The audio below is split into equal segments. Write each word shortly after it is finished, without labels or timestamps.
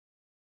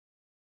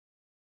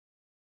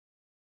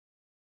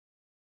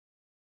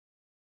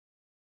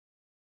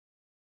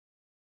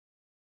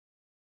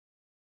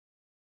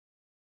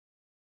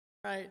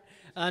Right.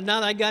 Now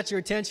that I got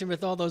your attention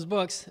with all those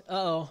books,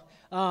 so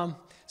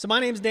my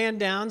name's Dan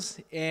Downs,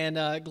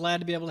 and glad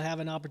to be able to have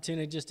an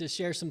opportunity just to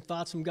share some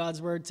thoughts from God's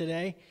Word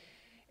today.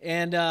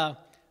 And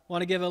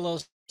want to give a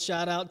little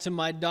shout out to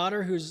my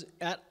daughter who's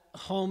at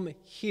home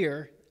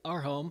here,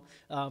 our home,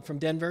 from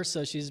Denver.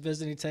 So she's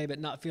visiting today, but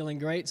not feeling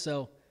great.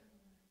 So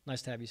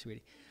nice to have you,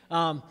 sweetie.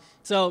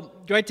 So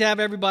great to have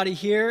everybody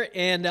here.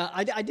 And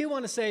I do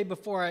want to say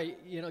before I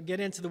get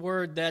into the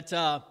Word that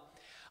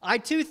I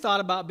too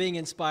thought about being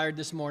inspired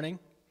this morning.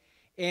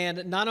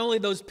 And not only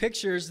those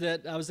pictures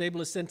that I was able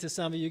to send to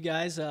some of you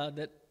guys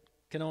that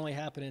can only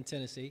happen in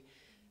Tennessee,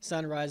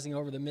 sun rising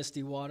over the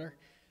misty water,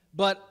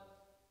 but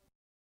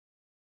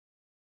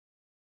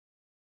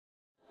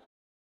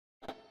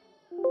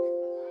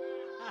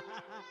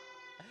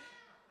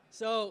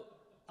so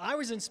I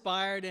was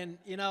inspired, and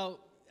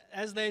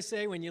as they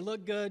say, when you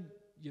look good,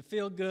 you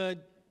feel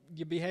good,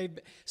 you behave.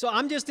 So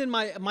I'm just in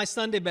my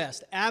Sunday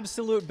best,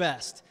 absolute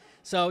best.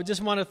 So just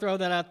want to throw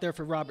that out there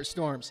for Robert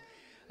Storms.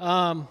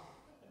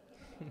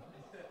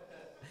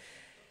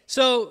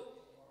 So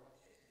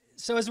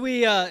as we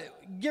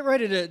get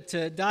ready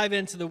to dive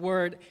into the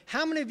Word,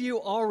 how many of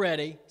you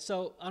already,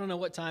 so I don't know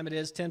what time it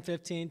is,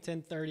 10:15,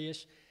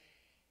 10:30-ish,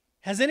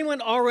 has anyone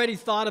already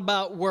thought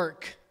about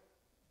work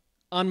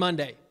on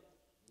Monday?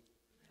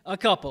 A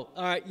couple.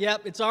 All right,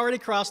 yep, it's already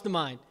crossed the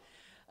mind.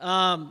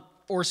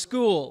 Or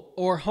school,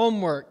 or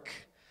homework,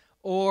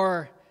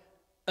 or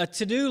a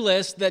to-do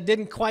list that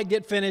didn't quite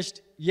get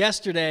finished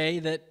yesterday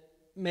that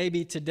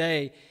maybe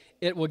today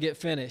it will get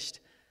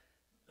finished.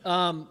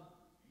 And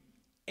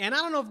I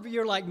don't know if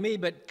you're like me,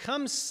 but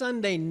come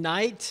Sunday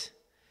night,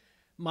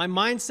 my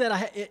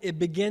mindset, it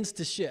begins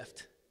to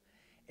shift.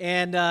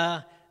 And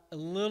a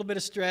little bit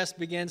of stress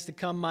begins to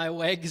come my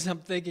way because I'm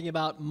thinking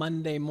about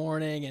Monday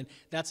morning, and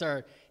that's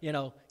our,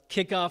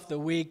 kick off the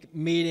week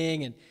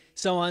meeting and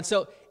so on.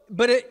 So,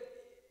 but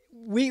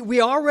we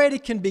already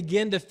can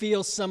begin to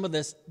feel some of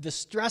the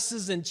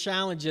stresses and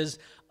challenges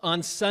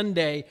on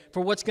Sunday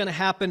for what's going to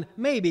happen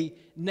maybe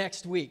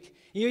next week.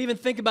 You even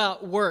think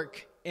about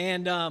work,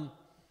 and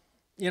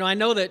I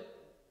know that,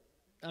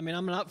 I'm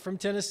not from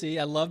Tennessee.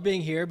 I love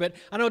being here, but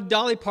I know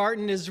Dolly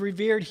Parton is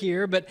revered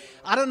here, but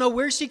I don't know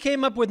where she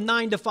came up with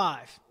 9 to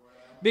 5,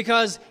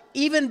 because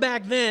even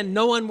back then,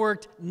 no one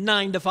worked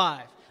 9 to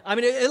 5.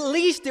 At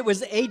least it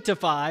was 8 to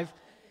 5,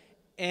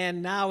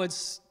 and now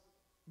it's,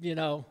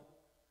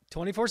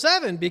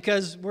 24/7,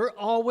 because we're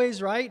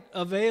always, right,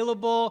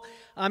 available.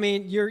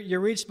 You're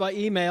reached by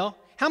email.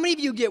 How many of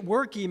you get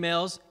work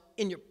emails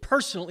in your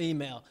personal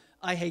email?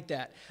 I hate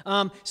that.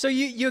 So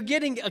you're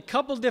getting a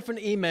couple different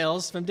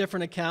emails from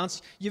different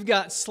accounts. You've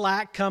got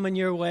Slack coming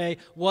your way,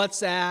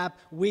 WhatsApp,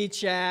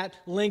 WeChat,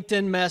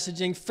 LinkedIn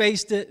messaging,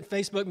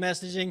 Facebook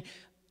messaging,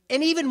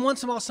 and even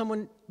once in a while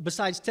someone,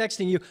 besides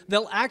texting you,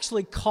 they'll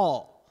actually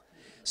call.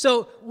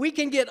 So we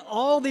can get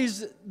all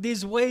these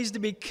ways to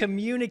be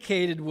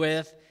communicated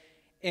with,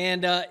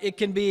 and it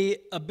can be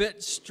a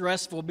bit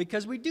stressful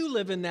because we do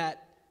live in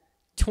that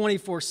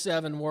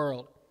 24/7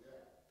 world.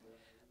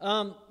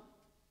 I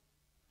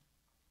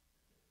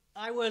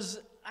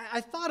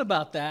thought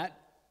about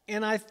that,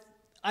 and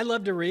I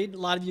love to read. A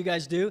lot of you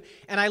guys do.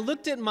 And I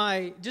looked at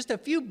just a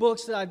few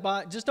books that I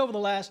bought just over the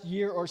last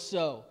year or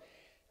so.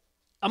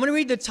 I'm going to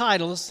read the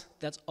titles.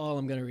 That's all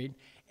I'm going to read.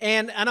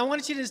 And I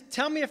want you to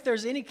tell me if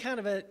there's any kind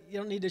of you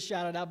don't need to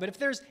shout it out, but if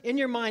there's in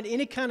your mind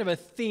any kind of a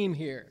theme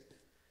here.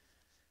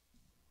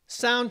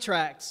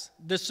 Soundtracks,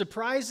 The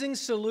Surprising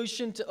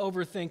Solution to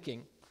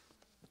Overthinking.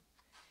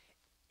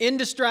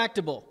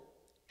 Indistractable,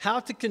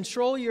 How to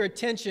Control Your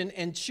Attention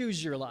and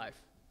Choose Your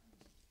Life.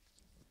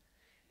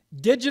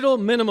 Digital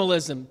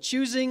Minimalism,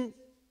 Choosing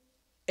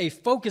a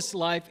Focused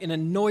Life in a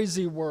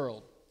Noisy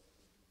World.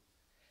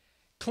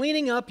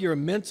 Cleaning Up Your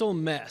Mental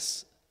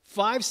Mess,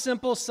 5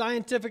 simple,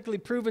 scientifically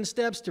proven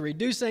steps to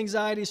reduce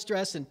anxiety,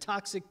 stress, and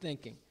toxic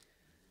thinking.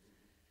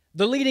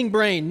 The Leading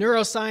Brain,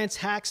 Neuroscience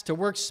Hacks to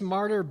Work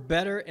Smarter,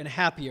 Better, and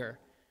Happier.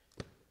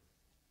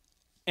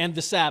 And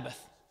The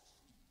Sabbath.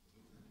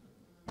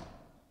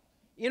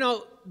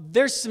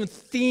 There's some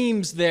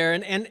themes there,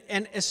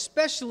 and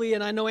especially,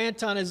 and I know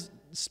Anton has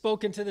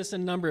spoken to this a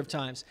number of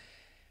times,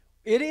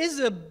 it is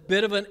a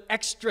bit of an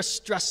extra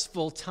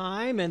stressful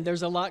time, and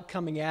there's a lot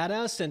coming at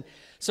us. And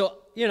so,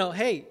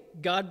 hey,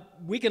 God,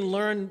 we can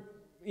learn,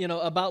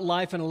 about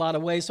life in a lot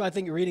of ways. So I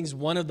think reading's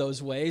one of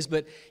those ways.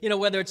 But,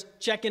 whether it's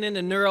checking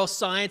into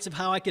neuroscience of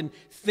how I can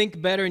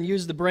think better and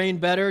use the brain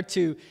better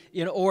to,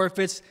 or if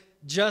it's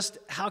just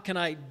how can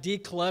I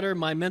declutter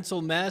my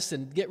mental mess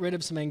and get rid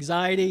of some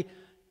anxiety.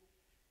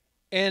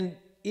 And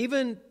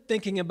even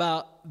thinking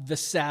about the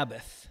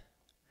Sabbath.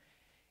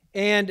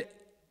 And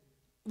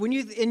when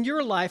in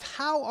your life,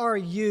 how are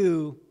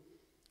you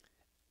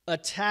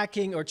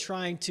attacking or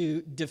trying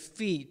to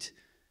defeat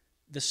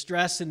the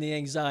stress and the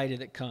anxiety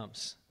that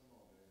comes?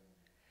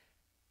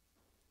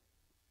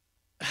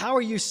 How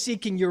are you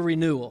seeking your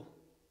renewal?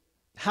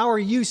 How are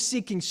you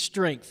seeking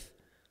strength?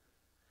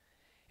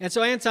 And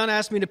so Anton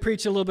asked me to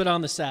preach a little bit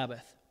on the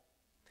Sabbath.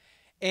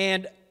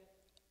 And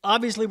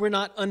obviously we're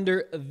not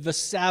under the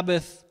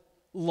Sabbath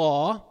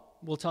law.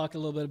 We'll talk a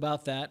little bit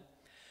about that.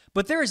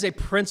 But there is a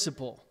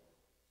principle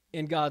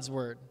in God's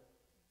word.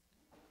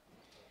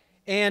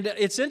 And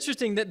it's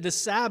interesting that the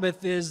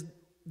Sabbath is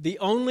the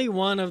only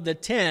one of the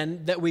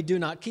 10 that we do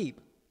not keep.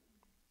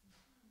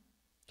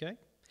 Okay?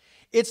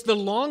 It's the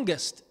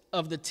longest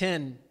of the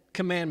 10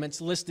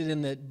 commandments listed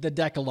in the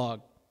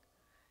Decalogue.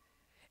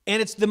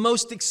 And it's the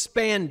most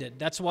expanded.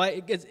 That's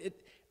why it's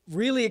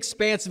really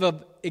expansive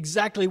of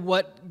exactly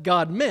what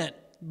God meant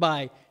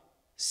by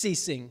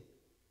ceasing.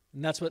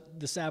 And that's what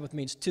the Sabbath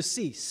means, to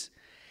cease.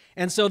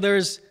 And so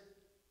there's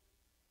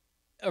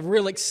a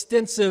real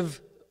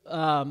extensive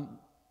kind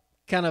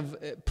of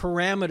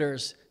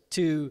parameters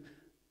to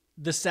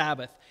the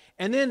Sabbath.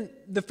 And then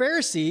the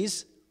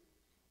Pharisees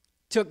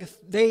took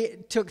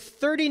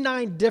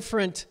 39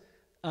 different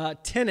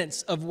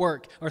tenets of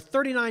work, or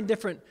 39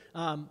 different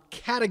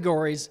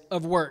categories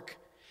of work.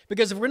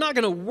 Because if we're not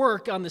going to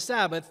work on the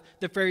Sabbath,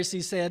 the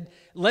Pharisees said,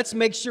 let's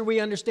make sure we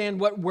understand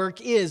what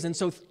work is. And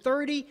so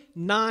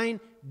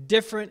 39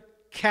 different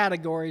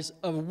categories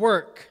of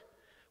work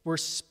were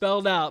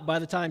spelled out by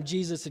the time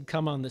Jesus had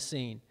come on the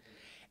scene.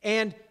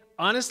 And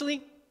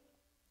honestly,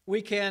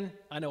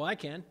 I know I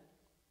can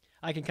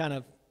kind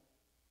of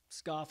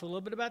scoff a little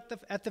bit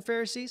at the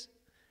Pharisees.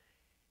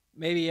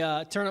 Maybe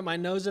turn up my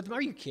nose at them.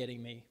 Are you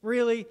kidding me?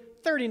 Really?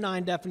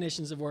 39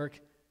 definitions of work.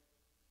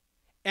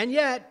 And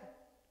yet,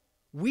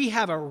 we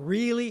have a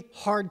really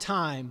hard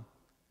time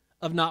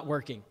of not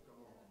working.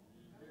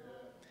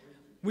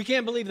 We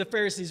can't believe the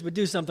Pharisees would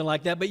do something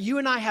like that, but you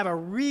and I have a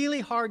really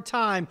hard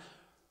time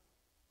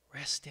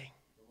resting.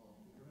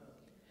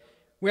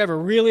 We have a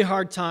really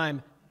hard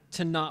time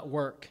to not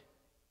work.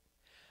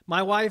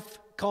 My wife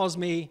calls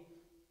me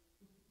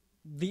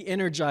the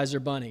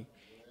Energizer Bunny.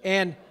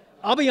 And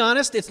I'll be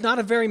honest, it's not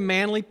a very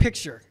manly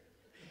picture.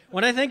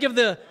 When I think of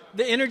the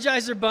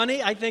Energizer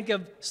Bunny, I think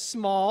of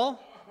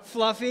small,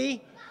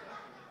 fluffy,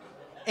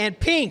 and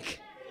pink.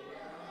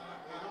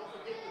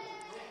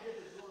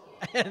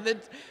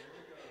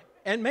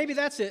 And maybe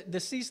that's it, the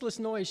ceaseless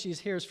noise she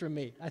hears from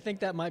me. I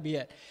think that might be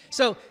it.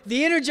 So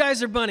the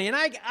Energizer Bunny, and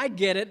I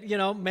get it,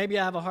 maybe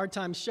I have a hard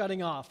time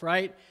shutting off,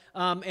 right?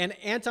 And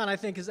Anton, I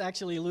think, has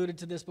actually alluded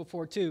to this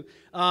before too.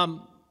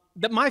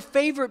 That my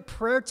favorite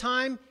prayer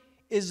time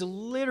is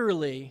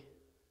literally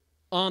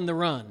on the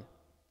run.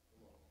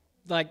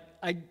 Like,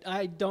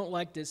 I don't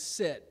like to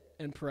sit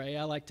and pray.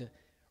 I like to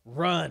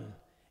run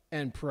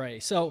and pray.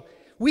 So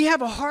we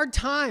have a hard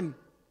time,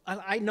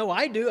 I know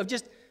I do, of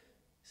just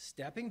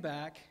stepping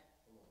back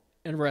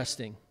and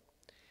resting.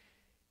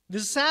 The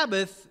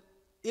Sabbath,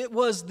 it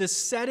was the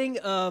setting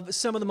of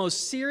some of the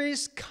most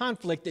serious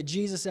conflict that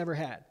Jesus ever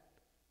had.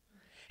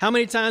 How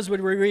many times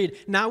would we read,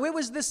 now it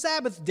was the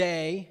Sabbath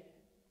day,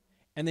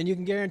 and then you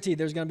can guarantee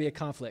there's going to be a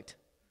conflict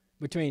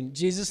between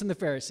Jesus and the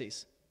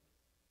Pharisees.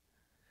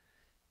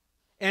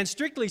 And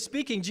strictly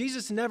speaking,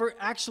 Jesus never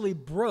actually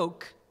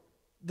broke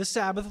the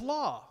Sabbath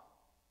law.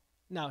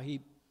 Now,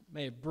 he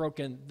may have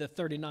broken the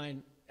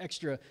 39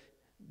 extra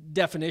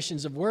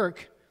definitions of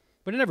work,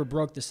 but it never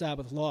broke the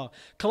Sabbath law.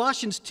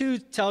 Colossians 2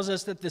 tells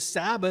us that the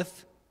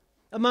Sabbath,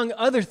 among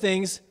other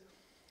things,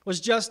 was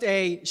just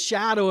a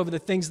shadow of the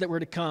things that were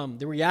to come.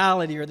 The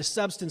reality or the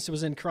substance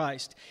was in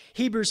Christ.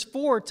 Hebrews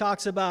 4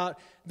 talks about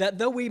that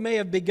though we may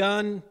have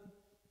begun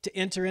to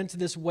enter into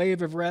this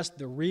wave of rest,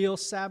 the real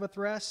Sabbath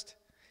rest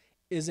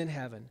is in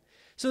heaven.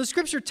 So the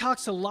Scripture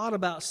talks a lot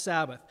about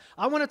Sabbath.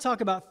 I want to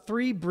talk about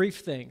 3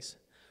 brief things.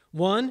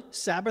 1,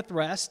 Sabbath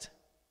rest.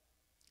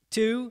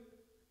 2,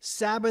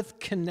 Sabbath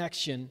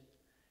connection.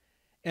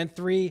 And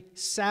 3,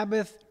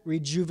 Sabbath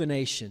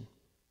rejuvenation.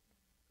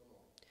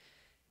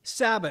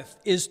 Sabbath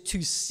is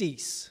to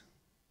cease.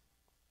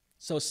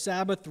 So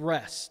Sabbath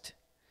rest.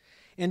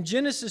 In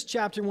Genesis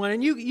chapter 1,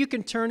 and you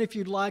can turn if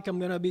you'd like. I'm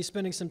going to be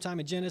spending some time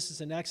in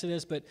Genesis and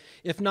Exodus, but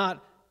if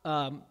not,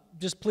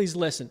 just please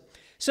listen.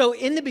 So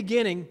in the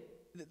beginning,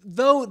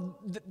 though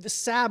the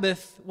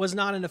Sabbath was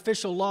not an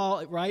official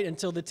law, right,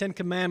 until the 10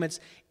 Commandments,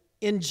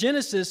 in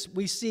Genesis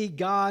we see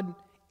God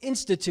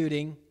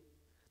instituting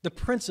the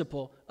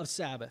principle of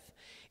Sabbath.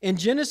 In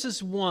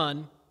Genesis 1,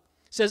 it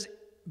says,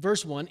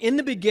 verse 1, in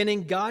the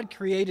beginning God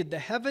created the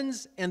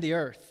heavens and the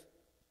earth.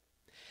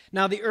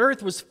 Now the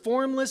earth was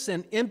formless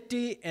and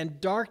empty, and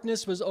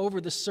darkness was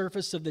over the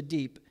surface of the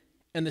deep,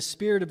 and the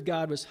Spirit of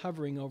God was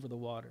hovering over the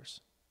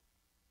waters.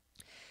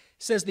 It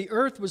says the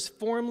earth was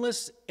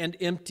formless and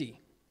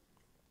empty.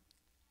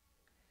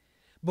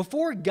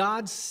 Before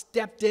God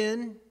stepped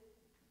in,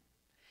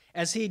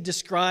 as he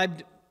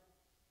described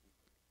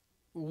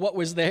what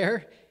was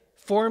there,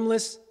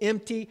 formless,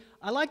 empty.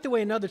 I like the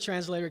way another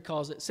translator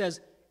calls it. It says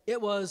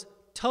it was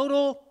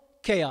total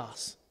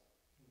chaos.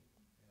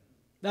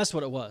 That's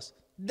what it was.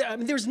 I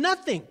mean, there was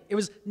nothing. It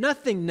was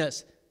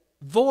nothingness,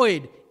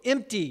 void,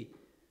 empty,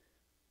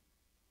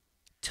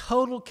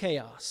 total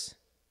chaos.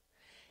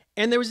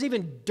 And there was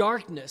even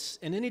darkness.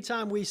 And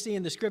anytime we see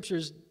in the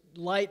Scriptures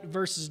light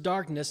versus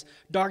darkness,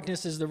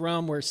 darkness is the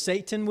realm where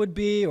Satan would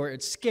be, or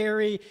it's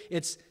scary,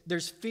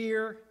 there's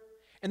fear.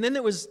 And then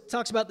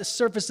talks about the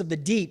surface of the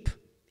deep,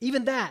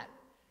 even that.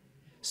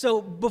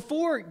 So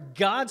before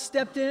God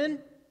stepped in,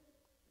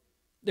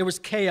 there was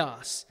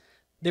chaos.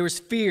 There was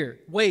fear,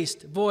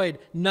 waste, void,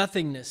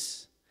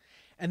 nothingness.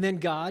 And then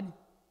God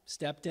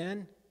stepped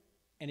in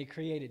and he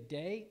created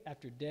day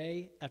after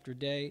day after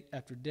day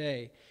after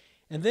day.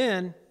 And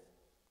then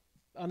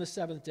on the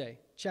seventh day,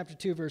 chapter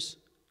 2, verse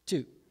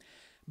 2,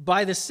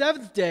 by the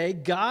seventh day,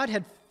 God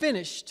had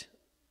finished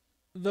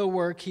the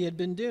work he had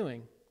been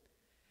doing.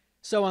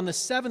 So on the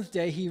seventh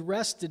day, he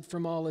rested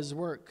from all his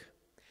work.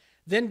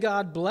 Then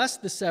God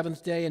blessed the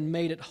seventh day and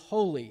made it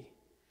holy,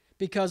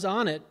 because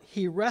on it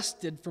he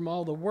rested from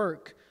all the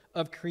work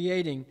of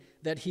creating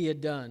that he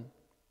had done.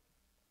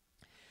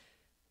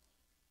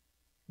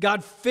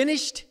 God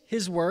finished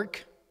his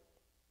work,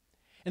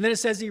 and then it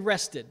says he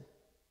rested.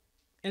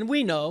 And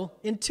we know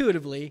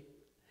intuitively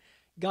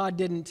God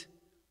didn't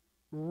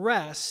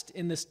rest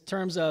in the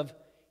terms of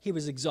he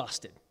was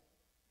exhausted.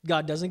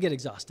 God doesn't get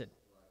exhausted.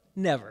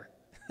 Never.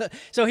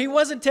 So he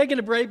wasn't taking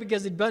a break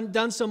because he'd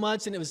done so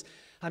much and it was,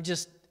 I'm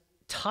just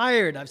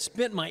tired. I've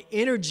spent my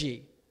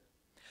energy.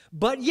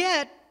 But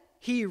yet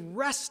he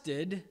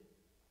rested.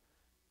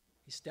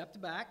 He stepped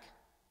back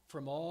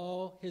from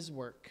all his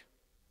work.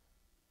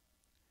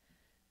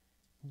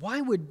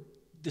 Why would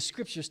the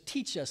scriptures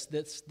teach us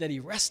this, that he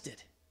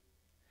rested?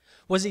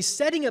 Was he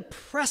setting a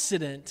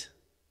precedent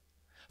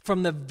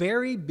from the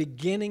very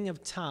beginning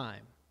of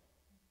time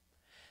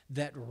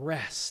that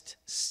rest,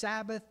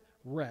 Sabbath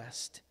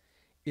rest,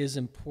 is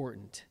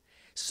important?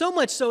 So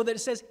much so that it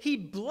says he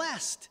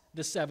blessed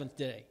the seventh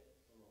day.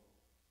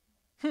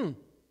 He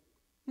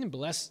didn't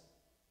bless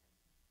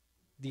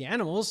the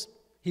animals.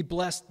 He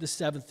blessed the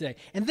seventh day.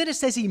 And then it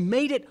says he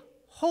made it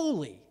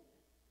holy.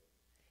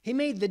 He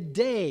made the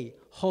day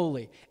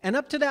holy. And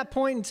up to that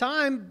point in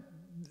time,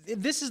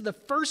 this is the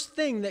first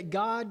thing that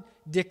God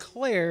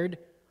declared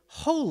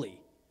holy.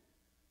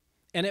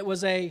 And it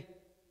was a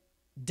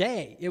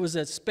day. It was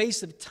a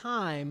space of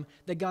time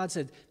that God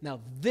said, now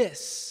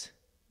this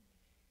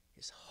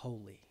is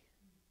holy.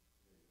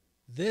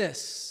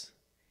 This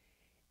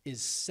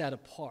is set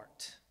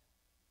apart.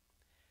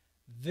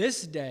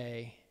 This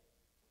day,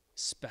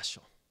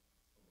 special.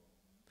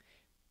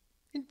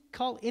 And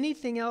call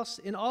anything else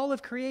in all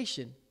of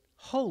creation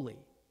holy,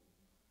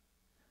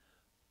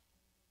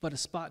 but a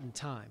spot in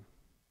time.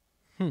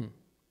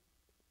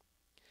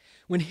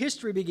 When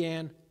history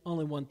began,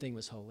 only one thing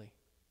was holy.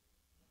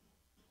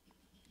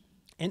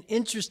 And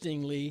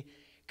interestingly,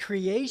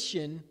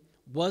 creation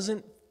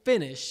wasn't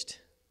finished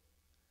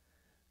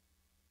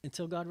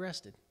until God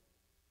rested.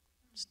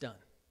 It's done.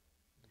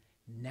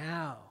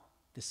 Now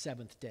the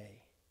seventh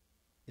day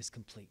is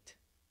complete.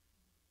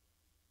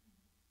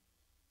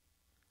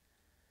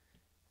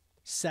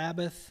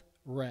 Sabbath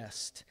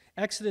rest.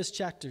 Exodus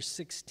chapter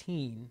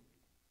 16.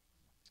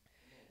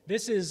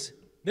 This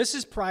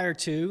is prior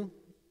to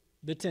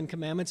the Ten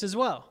Commandments as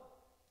well.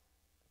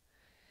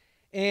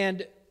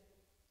 And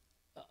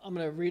I'm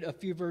going to read a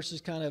few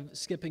verses, kind of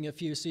skipping a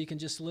few so you can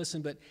just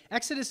listen. But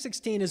Exodus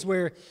 16 is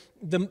where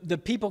the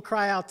people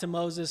cry out to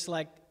Moses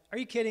like, are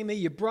you kidding me?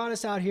 You brought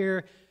us out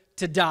here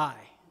to die.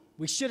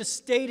 We should have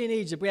stayed in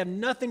Egypt. We have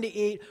nothing to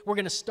eat. We're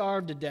going to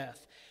starve to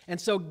death. And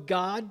so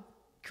God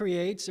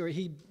creates, or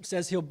he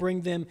says he'll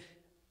bring them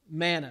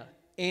manna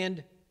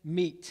and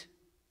meat.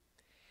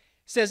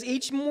 It says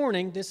each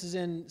morning, this is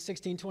in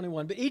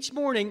 16:21, but each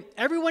morning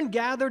everyone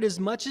gathered as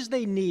much as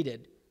they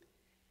needed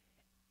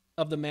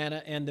of the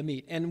manna and the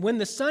meat. And when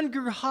the sun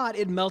grew hot,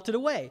 it melted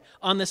away.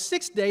 On the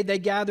sixth day, they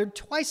gathered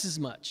twice as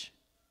much.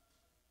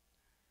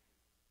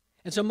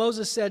 And so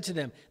Moses said to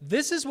them,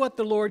 this is what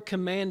the Lord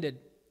commanded.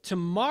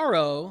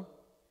 Tomorrow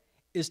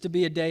is to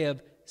be a day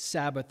of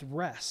Sabbath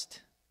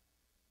rest,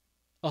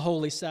 a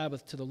holy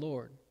Sabbath to the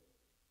Lord.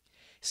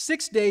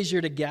 6 days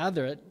you're to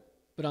gather it,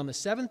 but on the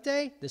seventh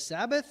day, the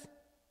Sabbath,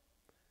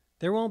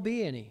 there won't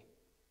be any.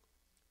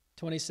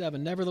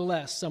 27,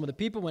 nevertheless, some of the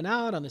people went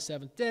out on the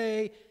seventh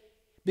day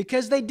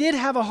because they did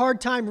have a hard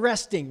time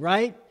resting,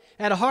 right?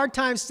 Had a hard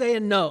time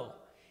saying no.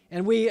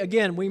 And we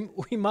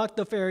mocked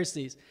the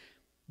Pharisees.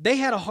 They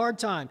had a hard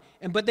time,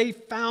 but they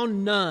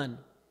found none.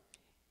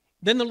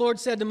 Then the Lord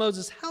said to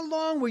Moses, how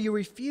long will you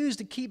refuse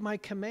to keep my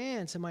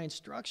commands and my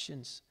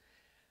instructions?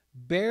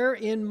 Bear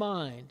in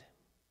mind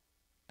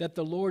that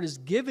the Lord has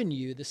given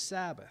you the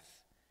Sabbath.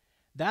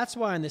 That's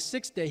why on the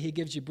sixth day he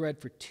gives you bread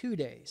for 2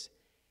 days.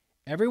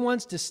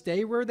 Everyone's to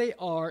stay where they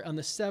are on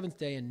the seventh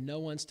day, and no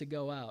one's to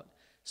go out.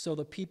 So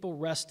the people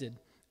rested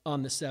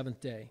on the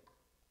seventh day.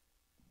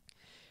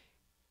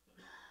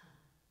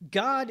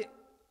 God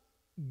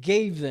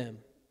gave them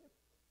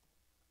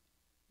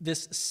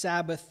this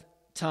Sabbath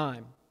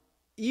time,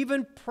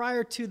 even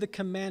prior to the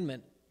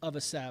commandment of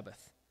a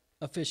Sabbath,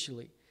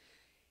 officially.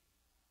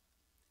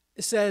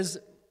 It says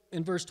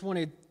in verse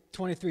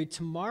 23,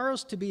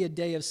 tomorrow's to be a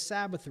day of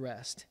Sabbath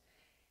rest.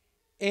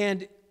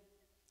 And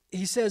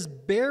he says,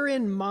 bear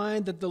in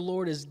mind that the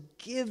Lord has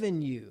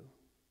given you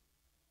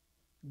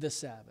the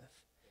Sabbath.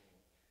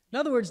 In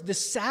other words, the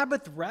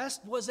Sabbath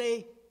rest was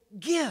a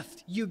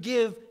gift. You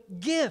give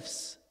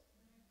gifts.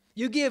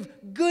 You give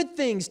good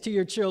things to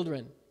your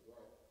children.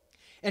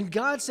 And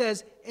God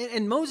says,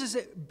 and Moses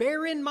said,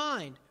 bear in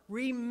mind,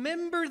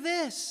 remember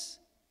this.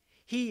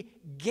 He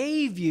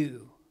gave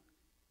you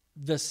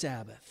the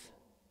Sabbath.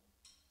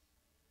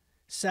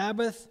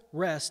 Sabbath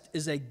rest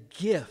is a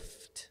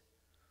gift.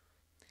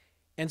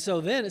 And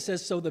so then it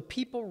says, so the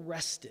people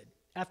rested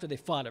after they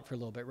fought it for a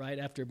little bit, right?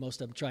 After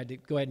most of them tried to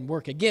go ahead and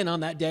work again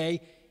on that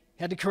day,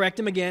 had to correct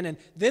them again, and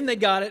then they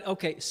got it.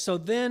 Okay, so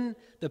then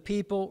the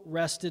people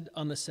rested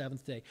on the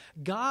seventh day.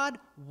 God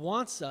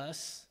wants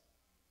us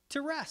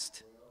to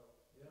rest.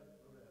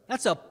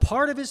 That's a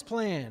part of his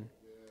plan,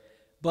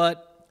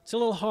 but it's a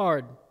little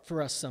hard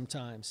for us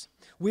sometimes.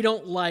 We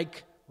don't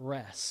like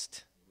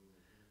rest.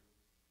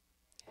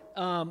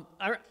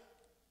 I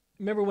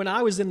remember when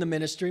I was in the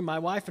ministry, my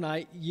wife and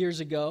I, years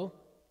ago,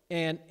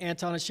 and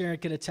Anton and Sharon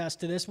can attest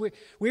to this, we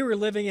were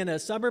living in a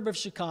suburb of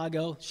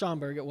Chicago,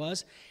 Schaumburg it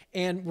was,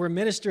 and we're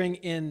ministering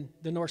in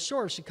the North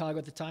Shore of Chicago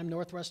at the time,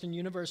 Northwestern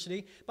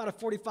University, about a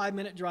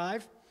 45-minute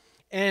drive.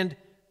 And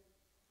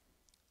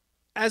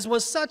as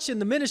was such in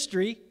the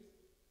ministry,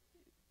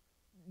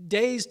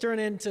 days turn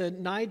into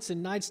nights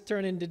and nights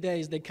turn into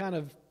days. They kind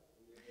of,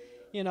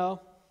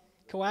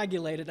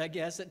 coagulated, I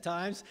guess, at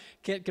times.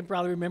 Kit can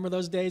probably remember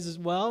those days as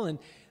well. And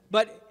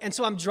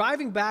so I'm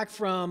driving back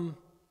from,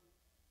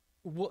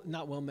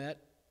 not Wilmette,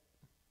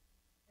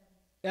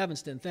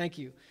 Evanston, thank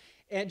you.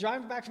 And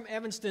driving back from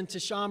Evanston to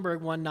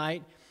Schaumburg one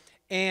night,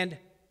 and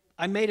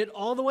I made it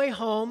all the way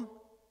home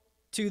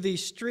to the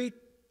street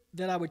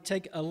that I would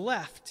take a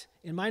left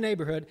in my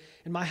neighborhood,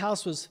 and my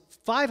house was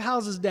 5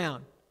 houses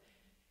down.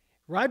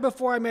 Right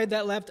before I made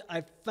that left,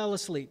 I fell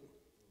asleep,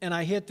 and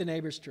I hit the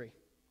neighbor's tree.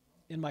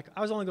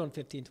 I was only going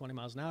 15, 20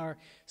 miles an hour,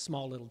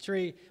 small little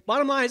tree.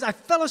 Bottom line is I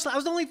fell asleep. I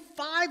was only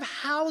 5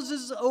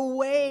 houses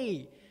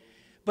away.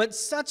 But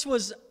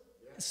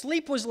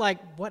sleep was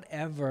like,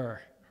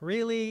 whatever.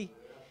 Really?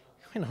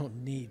 We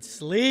don't need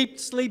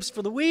sleep. Sleep's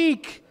for the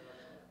weak.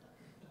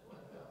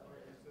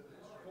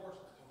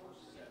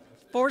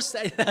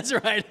 That's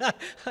right.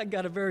 I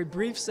got a very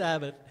brief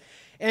Sabbath.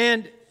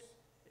 And,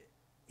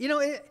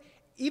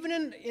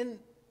 even in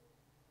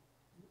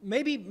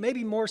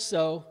maybe more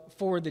so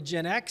for the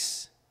Gen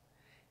X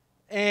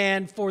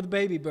and for the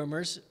baby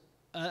boomers,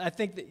 I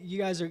think that you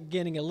guys are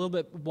getting a little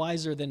bit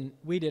wiser than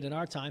we did in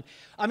our time.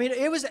 I mean,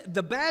 it was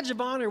the badge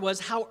of honor was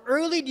how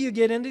early do you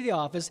get into the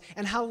office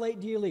and how late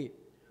do you leave?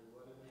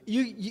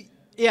 You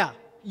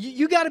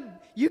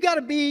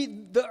gotta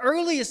be the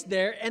earliest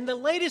there and the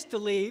latest to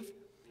leave.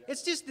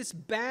 It's just this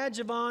badge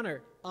of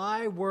honor.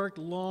 I worked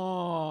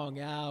long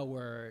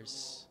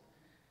hours.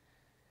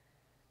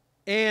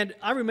 And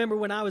I remember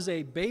when I was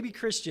a baby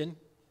Christian,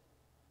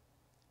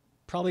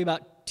 probably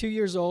about 2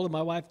 years old, and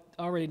my wife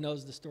already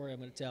knows the story I'm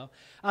going to tell.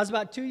 I was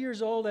about 2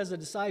 years old as a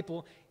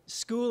disciple,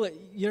 school at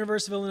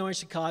University of Illinois,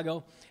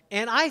 Chicago,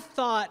 and I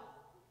thought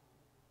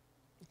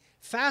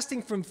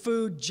fasting from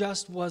food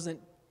just wasn't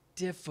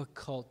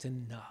difficult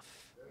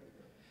enough.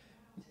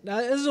 Now,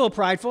 this is a little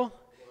prideful.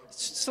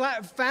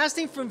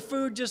 Fasting from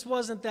food just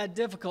wasn't that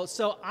difficult,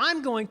 so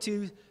I'm going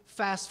to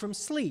fast from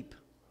sleep.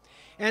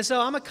 And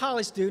so I'm a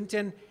college student,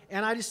 and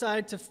I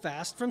decided to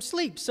fast from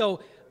sleep.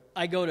 So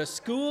I go to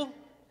school.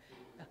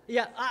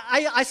 Yeah,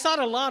 I sought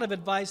a lot of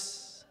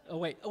advice. Oh,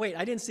 wait,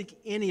 I didn't seek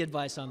any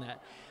advice on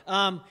that.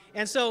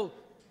 And so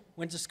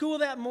went to school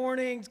that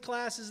morning,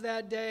 classes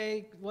that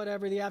day,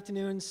 whatever, the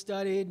afternoon,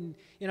 studied, and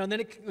then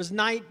it was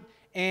night,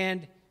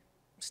 and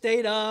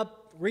stayed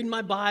up, reading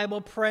my Bible,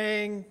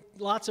 praying,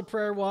 lots of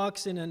prayer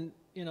walks, and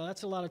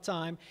that's a lot of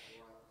time.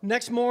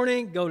 Next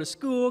morning, go to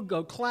school,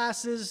 go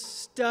classes,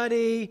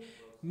 study,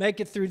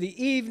 make it through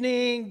the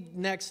evening.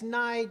 Next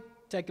night,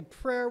 take a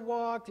prayer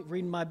walk,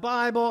 reading my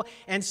Bible,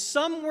 and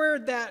somewhere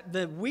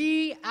the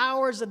wee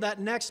hours of that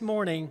next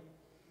morning,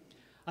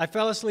 I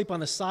fell asleep on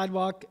the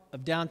sidewalk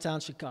of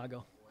downtown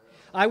Chicago.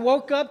 I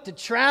woke up to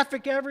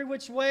traffic every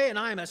which way, and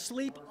I am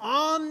asleep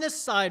on the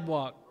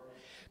sidewalk.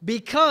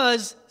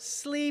 Because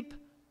sleep,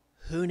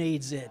 who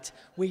needs it?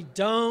 We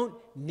don't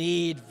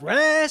need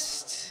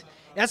rest.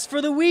 That's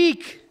for the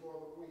weak.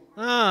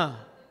 But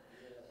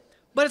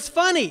it's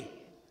funny.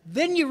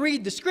 Then you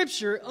read the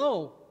scripture,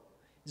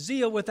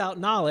 zeal without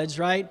knowledge,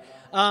 right?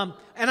 And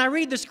I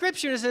read the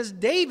scripture and it says,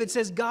 David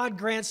says, God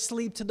grants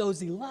sleep to those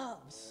he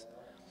loves.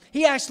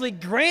 He actually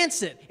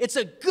grants it. It's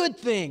a good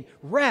thing.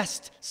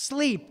 Rest,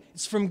 sleep,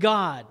 it's from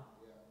God.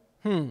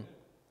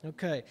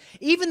 Okay.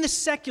 Even the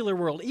secular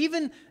world,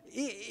 even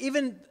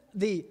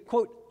the,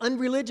 quote,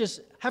 unreligious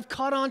have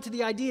caught on to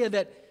the idea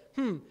that,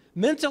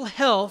 mental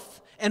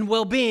health and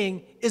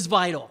well-being is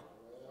vital.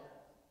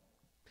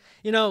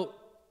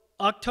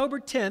 October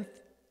 10th,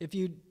 if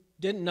you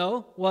didn't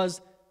know, was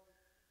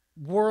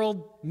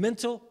World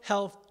Mental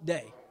Health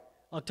Day,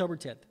 October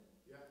 10th.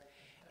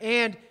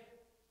 And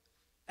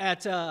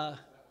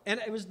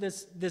it was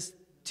this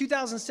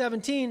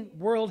 2017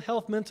 World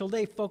Health Mental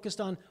Day focused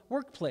on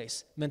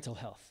workplace mental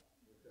health.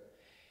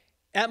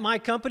 At my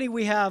company,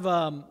 we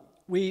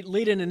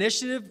lead an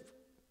initiative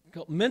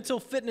called Mental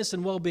Fitness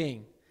and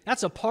Well-Being.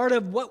 That's a part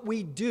of what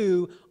we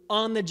do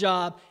on the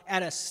job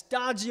at a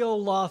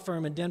stagio law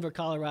firm in Denver,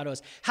 Colorado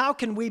is, how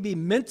can we be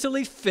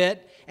mentally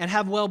fit and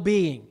have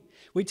well-being?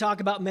 We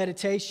talk about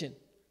meditation.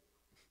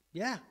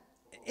 Yeah,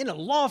 in a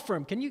law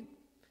firm. Can you,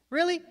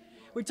 really?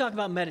 We talk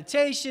about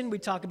meditation. We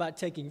talk about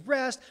taking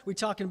rest. We're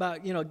talking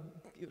about, a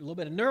little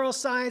bit of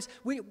neuroscience.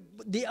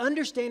 The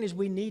understanding is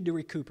we need to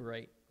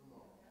recuperate.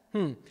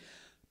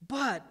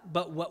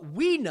 But what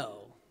we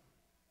know,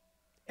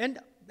 and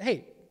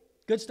hey,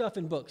 good stuff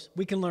in books.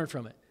 We can learn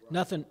from it.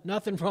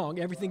 Nothing wrong.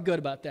 Everything good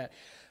about that.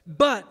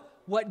 But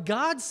what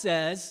God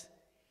says,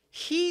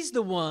 He's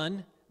the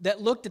one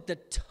that looked at the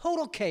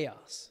total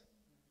chaos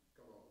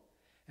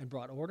and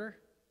brought order,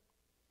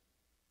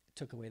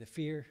 took away the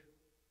fear,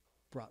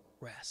 brought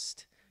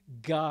rest.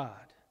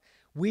 God.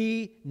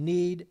 We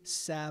need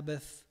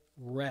Sabbath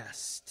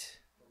rest.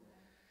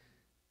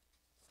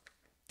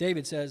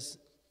 David says,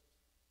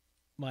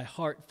 my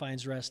heart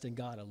finds rest in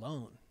God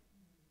alone.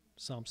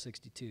 Psalm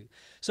 62.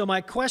 So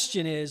my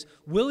question is,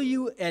 will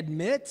you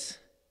admit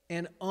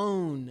and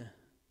own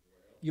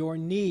your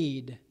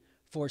need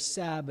for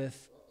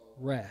Sabbath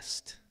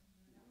rest?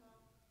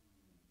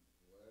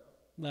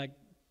 Like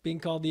being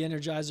called the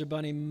Energizer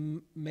Bunny,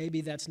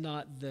 maybe that's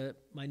not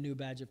my new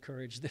badge of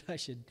courage that I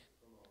should,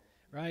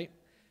 right?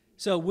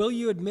 So will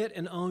you admit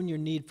and own your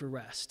need for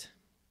rest?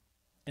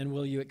 And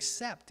will you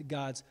accept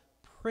God's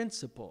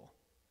principle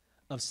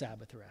of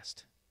Sabbath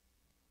rest?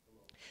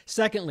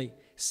 Secondly,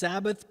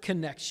 Sabbath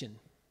connection.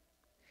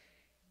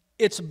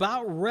 It's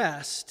about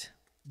rest,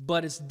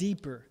 but it's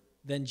deeper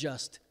than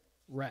just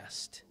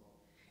rest.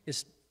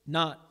 It's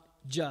not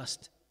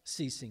just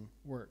ceasing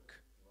work.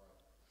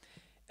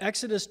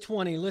 Exodus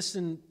 20,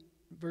 listen,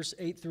 verse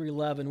 8 through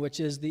 11, which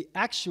is the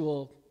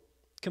actual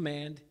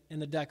command in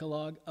the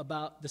Decalogue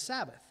about the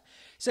Sabbath.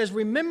 It says,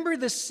 remember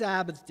the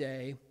Sabbath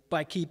day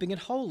by keeping it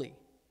holy.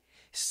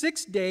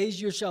 6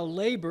 days you shall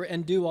labor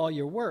and do all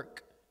your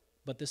work,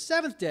 but the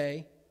seventh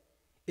day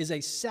is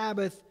a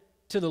Sabbath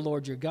to the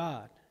Lord your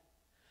God.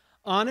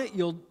 On it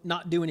you'll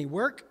not do any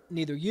work,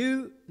 neither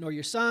you, nor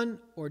your son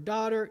or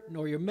daughter,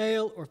 nor your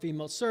male or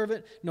female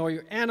servant, nor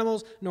your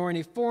animals, nor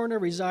any foreigner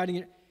residing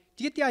in it.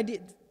 Do you get the idea?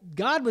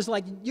 God was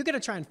like, you're going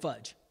to try and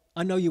fudge.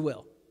 I know you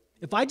will.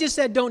 If I just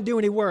said don't do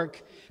any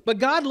work, but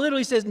God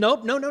literally says,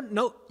 nope,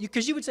 no.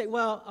 Because you would say,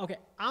 well, okay,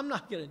 I'm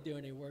not going to do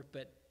any work,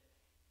 but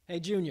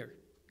hey, Junior,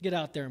 get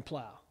out there and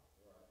plow.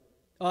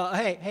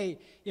 Hey,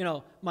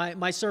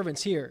 my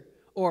servant's here.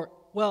 Or,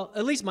 well,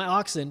 at least my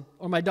oxen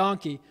or my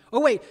donkey.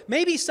 Or wait,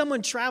 maybe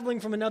someone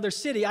traveling from another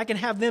city, I can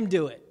have them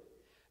do it.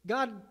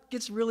 God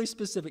gets really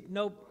specific.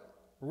 Nope,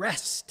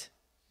 rest.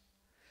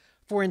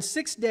 For in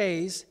 6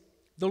 days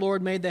the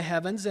Lord made the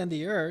heavens and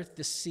the earth,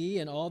 the sea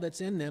and all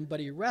that's in them, but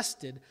He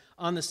rested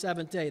on the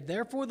seventh day.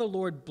 Therefore the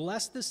Lord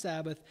blessed the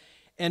Sabbath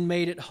and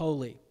made it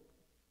holy.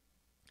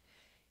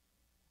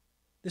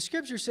 The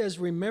Scripture says,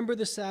 remember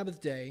the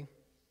Sabbath day.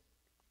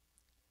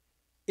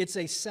 It's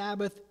a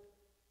Sabbath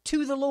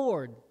to the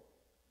Lord.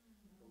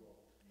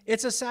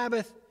 It's a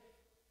Sabbath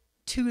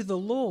to the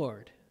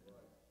Lord.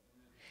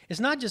 It's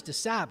not just a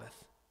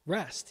Sabbath,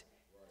 rest.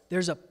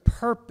 There's a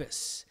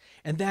purpose,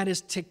 and that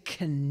is to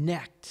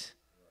connect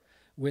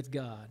with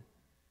God.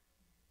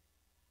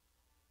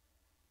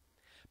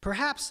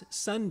 Perhaps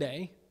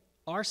Sunday,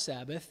 our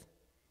Sabbath,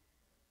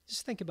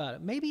 just think about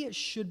it. Maybe it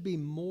should be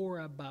more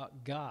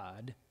about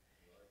God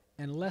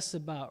and less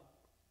about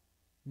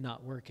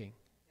not working.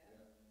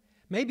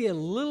 Maybe a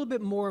little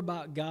bit more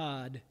about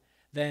God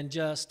than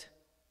just,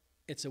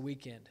 it's a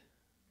weekend.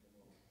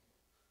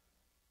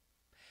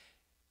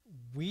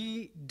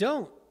 We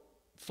don't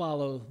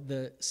follow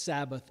the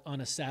Sabbath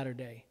on a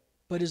Saturday,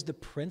 but is the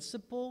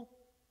principle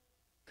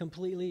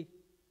completely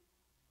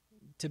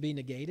to be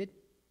negated?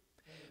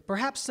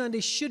 Perhaps Sunday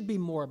should be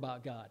more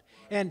about God.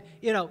 And,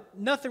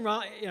 nothing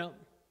wrong,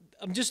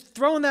 I'm just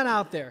throwing that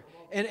out there.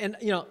 And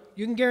you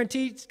can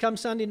guarantee come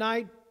Sunday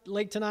night,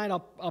 late tonight,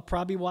 I'll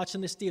probably be watching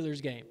the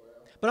Steelers game.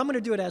 But I'm going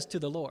to do it as to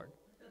the Lord.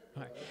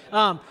 All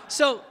right.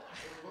 So,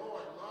 the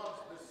Lord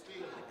loves the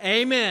Steelers.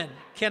 Amen.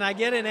 Can I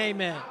get an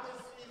amen?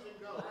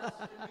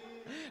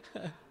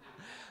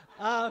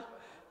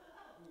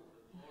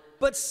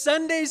 But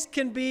Sundays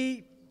can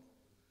be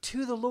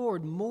to the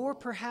Lord more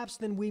perhaps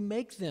than we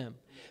make them.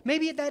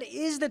 Maybe that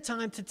is the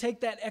time to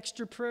take that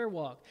extra prayer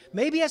walk.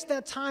 Maybe it's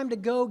that time to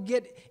go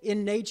get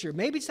in nature.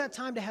 Maybe it's that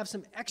time to have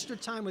some extra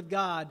time with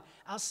God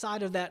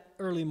outside of that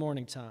early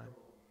morning time.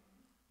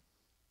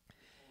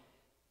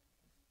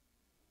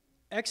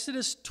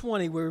 Exodus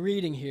 20, we're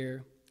reading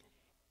here,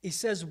 he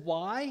says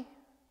why?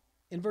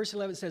 In verse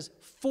 11 it says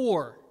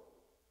for,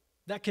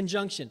 that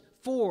conjunction,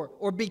 for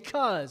or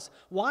because.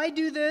 Why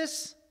do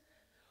this?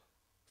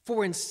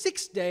 For in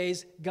 6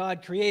 days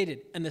God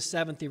created, and the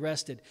seventh He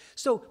rested.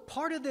 So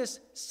part of this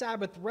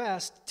Sabbath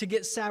rest, to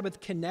get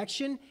Sabbath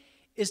connection,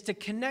 is to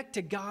connect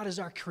to God as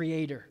our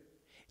Creator.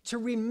 To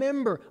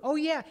remember, oh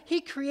yeah,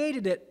 He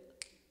created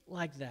it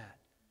like that.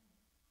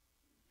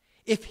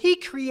 If He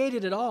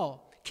created it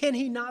all, can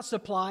He not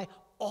supply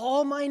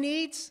all my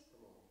needs?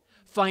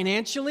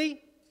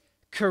 Financially,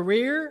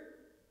 career,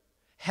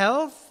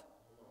 health,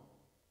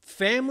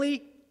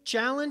 family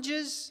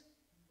challenges,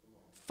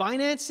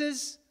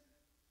 finances,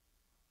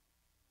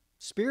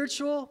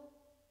 spiritual,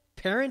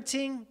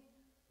 parenting.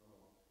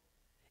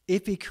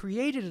 If he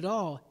created it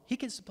all, he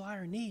can supply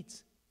our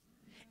needs.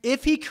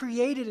 If he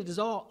created it as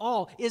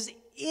all, is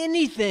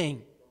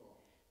anything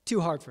too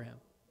hard for him?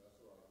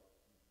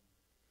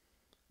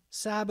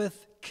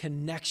 Sabbath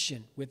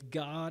connection with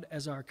God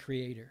as our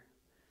creator.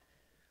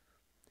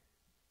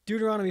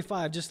 Deuteronomy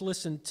 5, just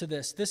listen to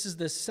this. This is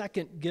the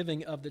second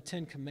giving of the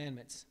 10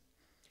 commandments.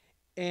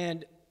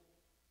 And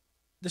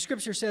the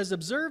scripture says,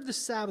 observe the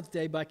Sabbath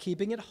day by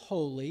keeping it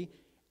holy,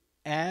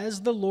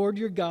 as the Lord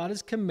your God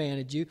has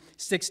commanded you.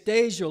 6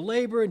 days you'll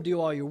labor and do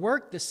all your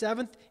work. The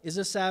seventh is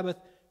a Sabbath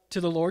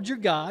to the Lord your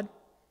God.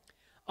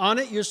 On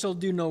it you shall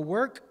do no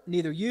work,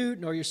 neither you,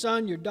 nor your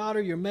son, your daughter,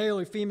 your male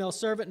or female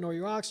servant, nor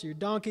your ox, or your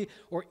donkey,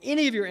 or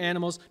any of your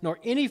animals, nor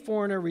any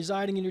foreigner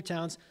residing in your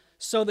towns,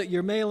 so that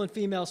your male and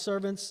female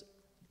servants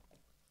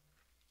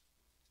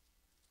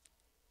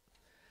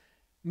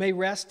may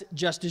rest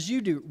just as you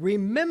do.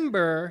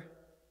 Remember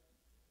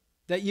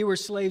that you were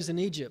slaves in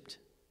Egypt,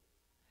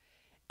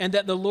 and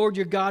that the Lord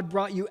your God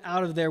brought you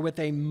out of there with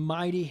a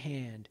mighty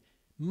hand,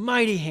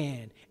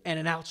 and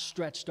an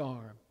outstretched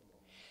arm.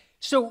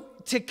 So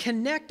to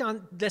connect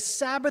on the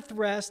Sabbath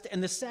rest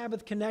and the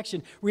Sabbath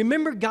connection,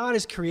 remember God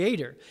as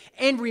creator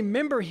and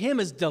remember him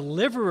as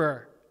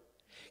deliverer.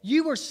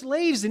 You were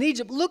slaves in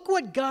Egypt. Look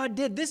what God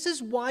did. This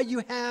is why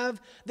you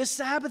have the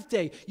Sabbath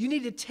day. You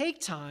need to take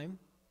time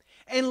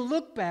and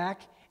look back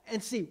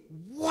and see,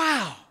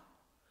 wow,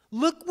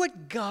 look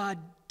what God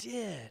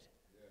did.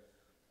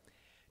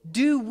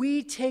 Do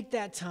we take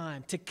that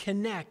time to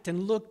connect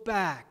and look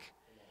back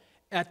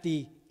at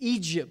the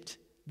Egypt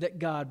that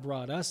God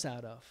brought us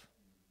out of?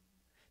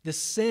 The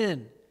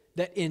sin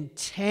that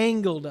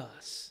entangled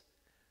us,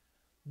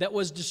 that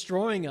was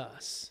destroying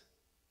us.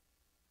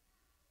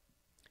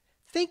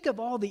 Think of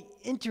all the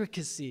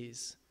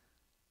intricacies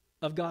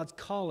of God's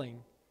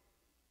calling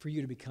for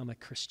you to become a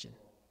Christian.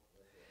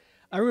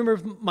 I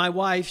remember my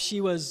wife, she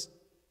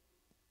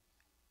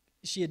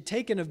had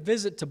taken a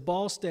visit to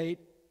Ball State,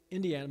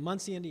 Indiana,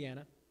 Muncie,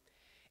 Indiana,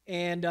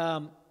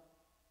 and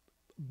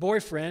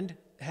boyfriend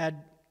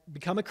had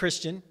become a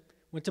Christian,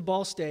 went to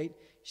Ball State.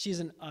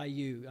 She's an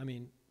IU.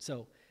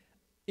 So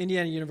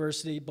Indiana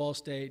University, Ball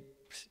State,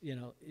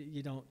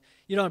 you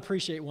don't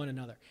appreciate one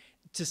another,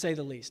 to say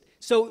the least.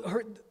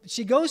 So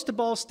she goes to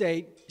Ball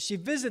State, she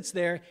visits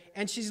there,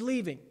 and she's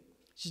leaving.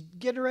 She's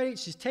getting ready,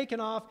 she's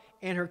taking off,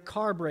 and her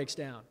car breaks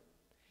down.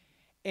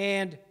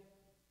 And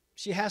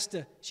she has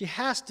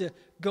to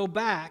go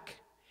back,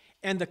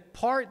 and the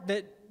part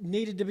that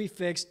needed to be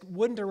fixed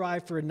wouldn't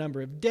arrive for a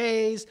number of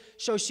days.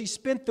 So she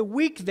spent the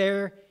week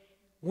there,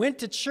 went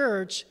to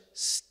church,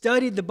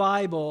 studied the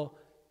Bible,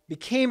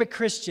 became a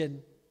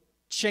Christian,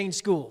 changed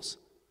schools,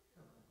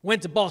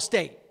 went to Ball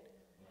State.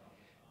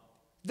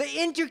 The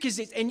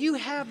intricacies, and you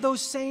have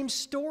those same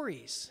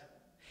stories.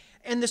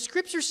 And the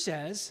scripture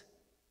says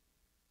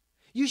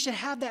you should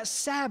have that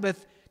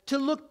Sabbath to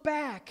look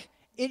back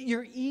at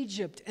your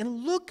Egypt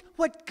and look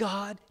what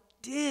God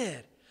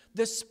did.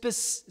 The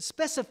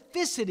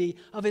specificity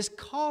of his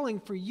calling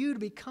for you to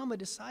become a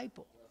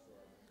disciple.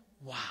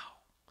 Wow.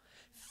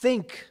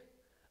 Think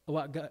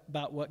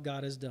about what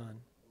God has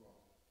done.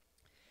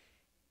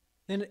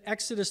 Then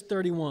Exodus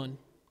 31,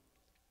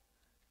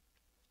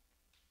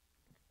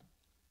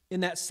 in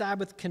that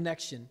Sabbath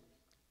connection,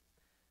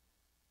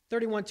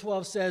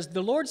 31:12 says,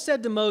 the Lord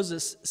said to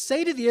Moses,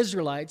 say to the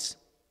Israelites,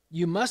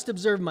 you must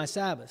observe my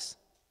Sabbaths.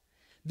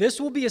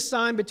 This will be a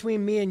sign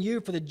between me and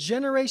you for the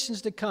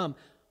generations to come.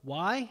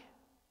 Why?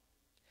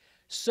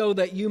 So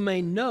that you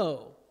may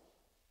know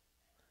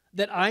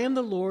that I am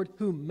the Lord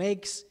who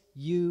makes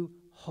you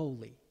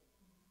holy.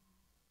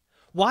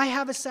 Why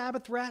have a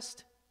Sabbath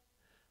rest?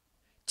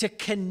 To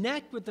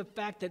connect with the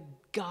fact that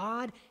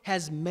God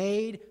has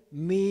made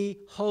me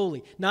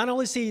holy. Not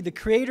only is he the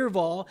creator of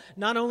all,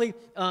 not only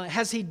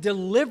has he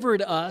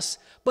delivered us,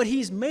 but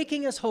he's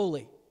making us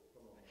holy.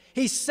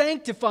 He's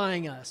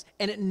sanctifying us,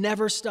 and it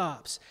never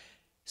stops.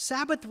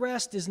 Sabbath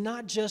rest is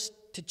not just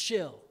to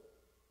chill.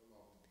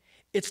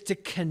 It's to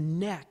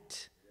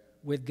connect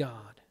with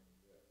God.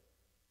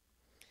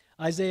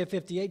 Isaiah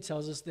 58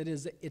 tells us that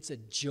it's a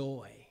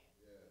joy.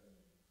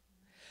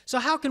 So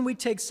how can we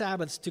take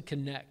Sabbaths to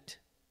connect?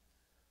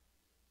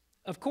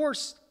 Of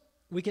course,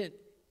 we can,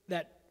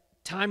 that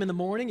time in the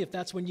morning, if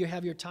that's when you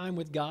have your time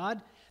with God,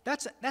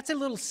 that's a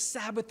little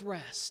Sabbath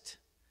rest.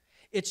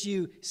 It's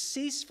you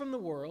cease from the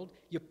world,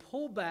 you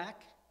pull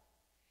back,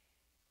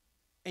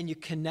 and you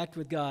connect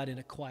with God in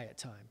a quiet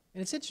time.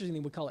 And it's interesting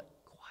that we call it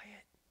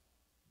quiet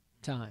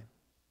time.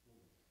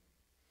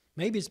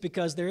 Maybe it's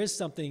because there is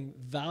something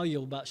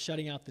valuable about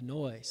shutting out the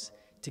noise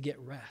to get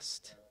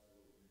rest.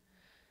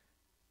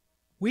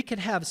 We can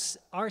have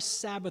our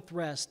Sabbath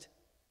rest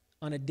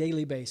on a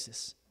daily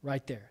basis,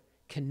 right there,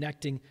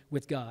 connecting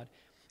with God.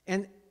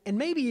 And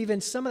maybe even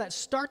some of that,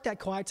 start that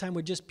quiet time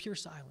with just pure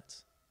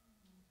silence.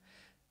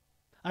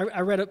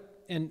 I read it,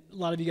 and a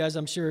lot of you guys,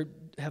 I'm sure,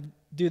 have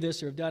do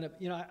this or have done it.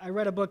 I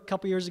read a book a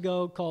couple years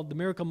ago called The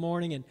Miracle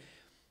Morning, and,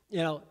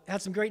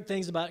 had some great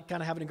things about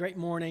kind of having a great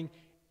morning.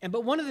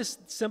 But one of the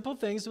simple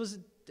things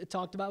it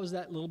talked about was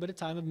that little bit of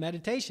time of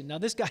meditation. Now,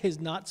 this guy is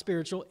not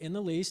spiritual in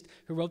the least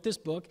who wrote this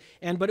book,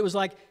 but it was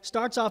like,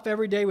 starts off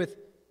every day with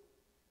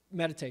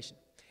meditation.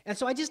 And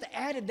so I just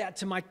added that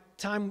to my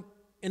time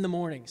in the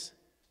mornings.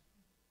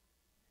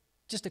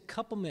 Just a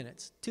couple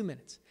minutes, 2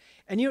 minutes.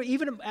 And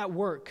even at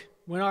work,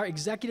 when our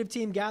executive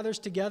team gathers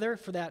together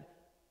for that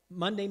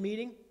Monday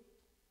meeting,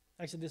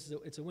 actually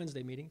it's a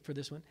Wednesday meeting for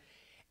this one,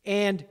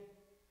 and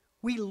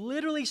we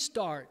literally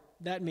start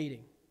that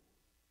meeting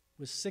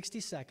with 60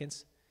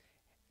 seconds.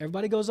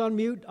 Everybody goes on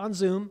mute on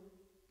Zoom,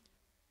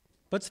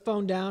 puts the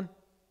phone down,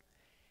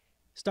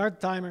 start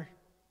the timer,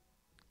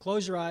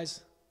 close your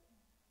eyes.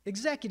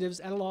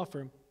 Executives at a law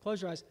firm,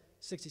 close your eyes,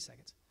 60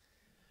 seconds.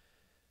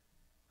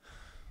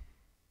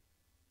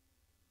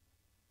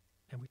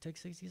 And we take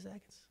 60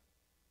 seconds.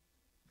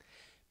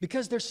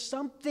 Because there's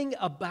something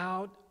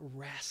about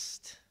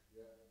rest.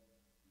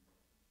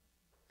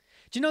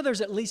 Do you know there's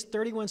at least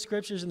 31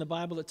 scriptures in the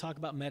Bible that talk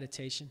about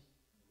meditation?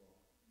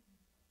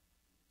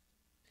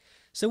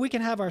 So we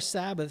can have our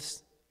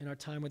Sabbaths in our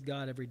time with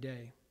God every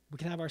day. We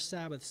can have our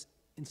Sabbaths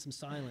in some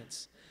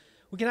silence.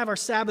 We can have our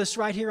Sabbaths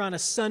right here on a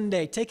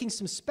Sunday, taking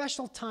some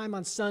special time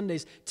on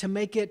Sundays to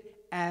make it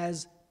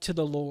as to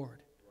the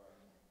Lord.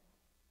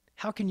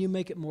 How can you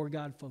make it more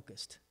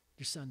God-focused,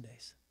 your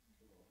Sundays?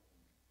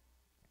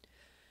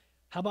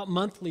 How about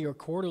monthly or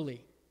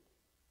quarterly?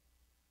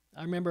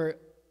 I remember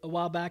a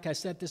while back I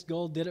set this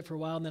goal, did it for a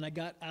while, and then I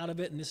got out of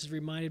it, and this has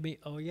reminded me,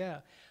 oh yeah.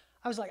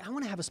 I was like, I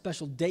want to have a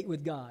special date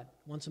with God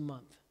once a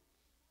month.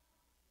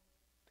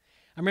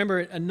 I remember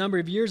a number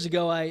of years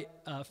ago,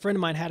 a friend of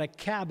mine had a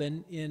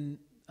cabin in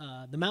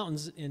the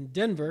mountains in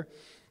Denver,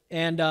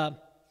 and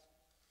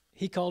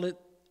he called it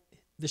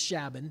the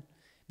Shabin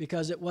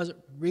because it wasn't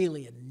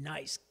really a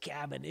nice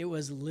cabin. It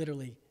was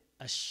literally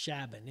a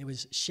shabin. It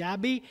was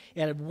shabby.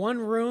 It had one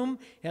room.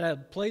 It had a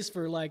place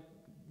for like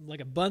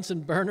a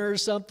Bunsen burner or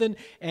something,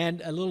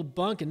 and a little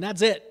bunk, and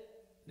that's it.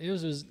 It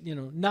was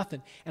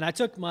nothing. And I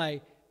took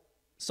my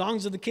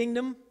Songs of the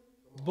Kingdom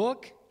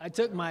book, I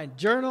took my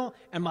journal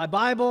and my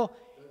Bible,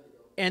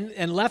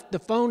 and left the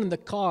phone in the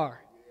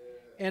car.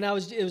 And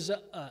it was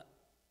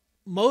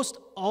most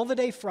all the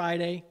day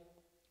Friday,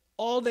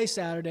 all day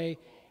Saturday,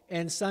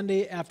 and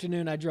Sunday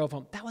afternoon I drove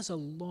home. That was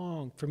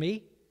for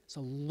me, it's a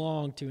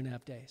long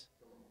 2.5 days.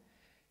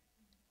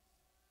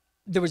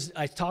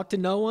 I talked to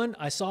no one,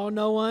 I saw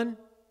no one,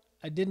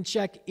 I didn't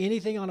check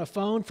anything on a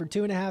phone for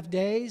 2.5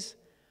 days.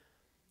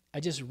 I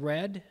just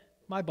read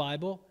my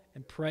Bible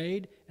and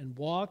prayed and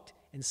walked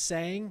and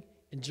sang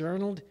and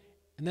journaled.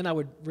 And then I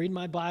would read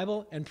my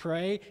Bible and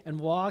pray and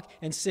walk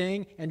and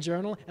sing and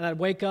journal. And I'd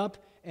wake up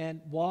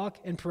and walk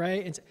and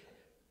pray. And Did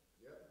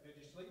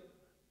you sleep?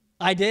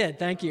 I did.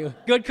 Thank you.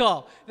 Good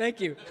call. Thank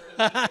you.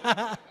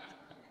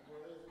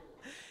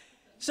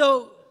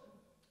 So,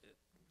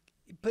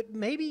 but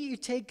maybe you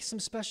take some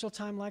special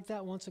time like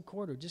that once a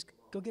quarter. Just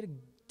go get a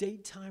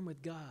date time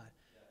with God.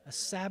 A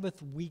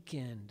Sabbath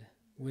weekend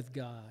with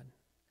God.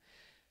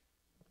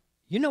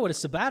 You know what a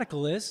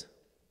sabbatical is.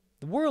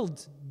 The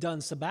world's done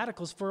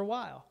sabbaticals for a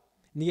while.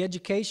 In the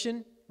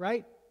education,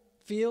 right,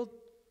 field,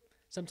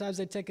 sometimes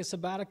they take a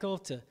sabbatical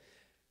to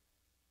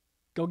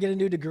go get a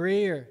new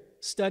degree or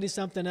study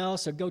something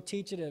else or go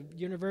teach at a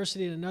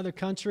university in another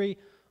country,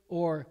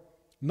 or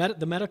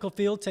the medical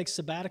field takes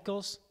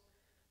sabbaticals.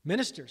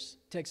 Ministers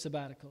take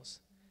sabbaticals.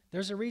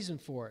 There's a reason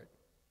for it.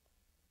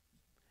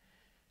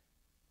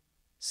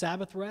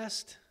 Sabbath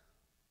rest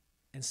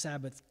and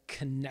Sabbath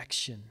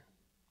connection.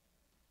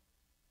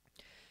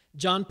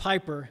 John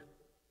Piper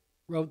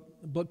wrote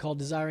a book called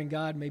Desiring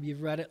God. Maybe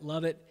you've read it,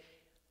 love it.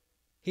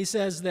 He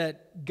says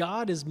that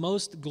God is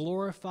most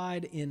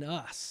glorified in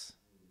us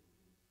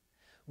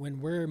when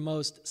we're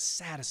most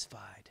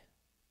satisfied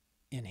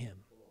in Him.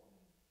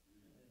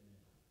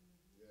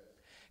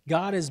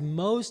 God is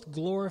most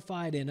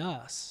glorified in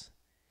us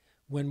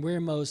when we're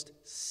most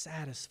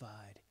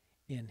satisfied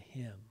in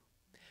Him.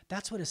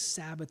 That's what a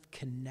Sabbath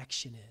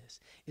connection is.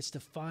 It's to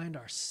find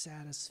our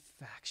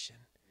satisfaction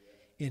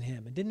in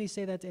Him. And didn't He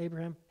say that to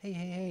Abraham?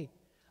 Hey,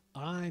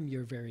 I'm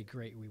your very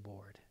great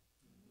reward.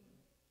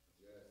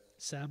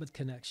 Sabbath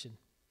connection.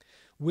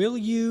 Will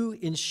you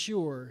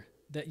ensure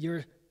that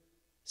your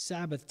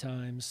Sabbath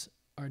times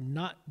are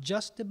not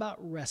just about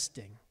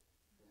resting,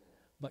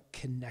 but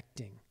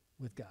connecting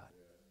with God?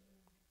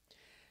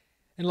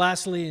 And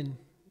lastly, and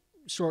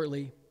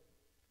shortly,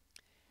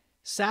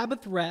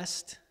 Sabbath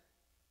rest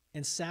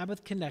and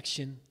Sabbath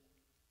connection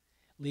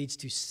leads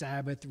to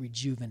Sabbath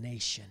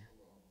rejuvenation.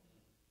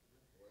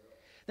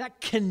 That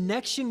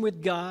connection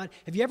with God,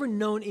 have you ever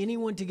known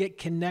anyone to get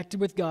connected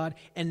with God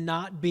and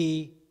not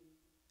be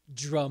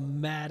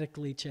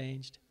dramatically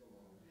changed?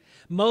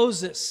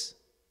 Moses,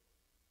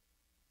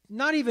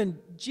 not even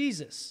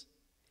Jesus.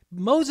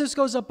 Moses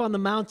goes up on the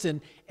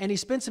mountain and he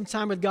spends some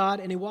time with God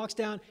and he walks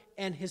down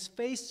and his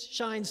face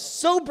shines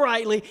so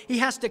brightly he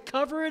has to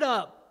cover it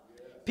up.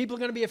 People are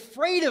going to be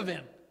afraid of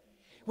him.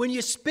 When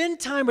you spend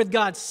time with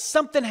God,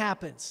 something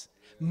happens.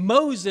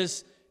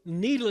 Moses,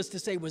 needless to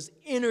say, was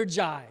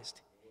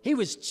energized. He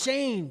was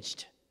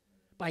changed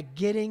by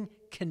getting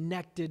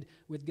connected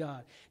with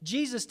God.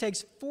 Jesus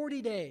takes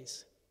 40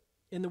 days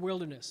in the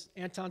wilderness.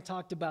 Anton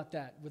talked about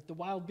that with the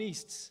wild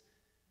beasts,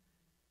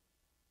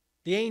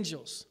 the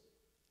angels,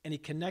 and he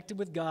connected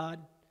with God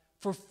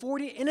for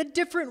 40 in a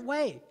different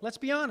way. Let's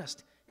be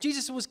honest.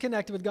 Jesus was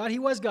connected with God. He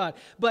was God.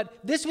 But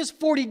this was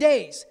 40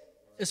 days.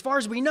 As far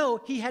as we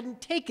know, he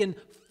hadn't taken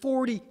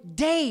 40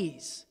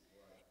 days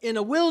in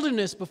a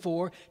wilderness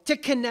before to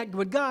connect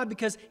with God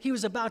because he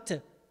was about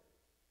to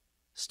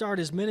start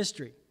his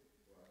ministry.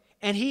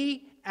 And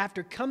he,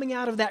 after coming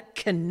out of that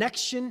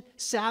connection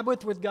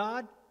Sabbath with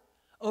God,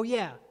 oh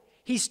yeah,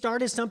 he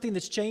started something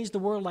that's changed the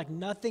world like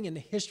nothing in the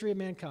history of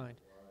mankind,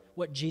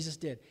 what Jesus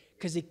did,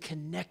 because he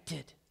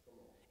connected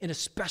in a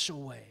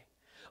special way.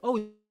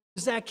 Oh,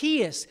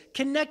 Zacchaeus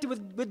connected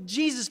with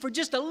Jesus for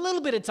just a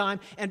little bit of time,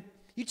 and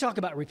you talk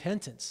about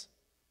repentance.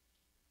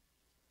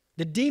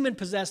 The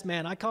demon-possessed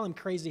man, I call him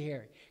Crazy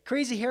Harry.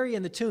 Crazy Harry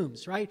in the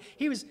tombs, right?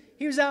 He was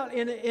out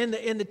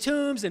in the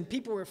tombs, and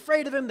people were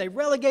afraid of him. They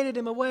relegated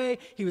him away.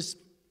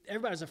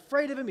 Everybody was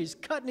afraid of him. He's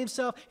cutting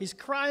himself. He's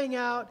crying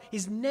out.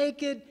 He's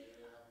naked.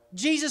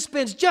 Jesus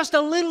spends just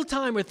a little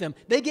time with him.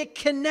 They get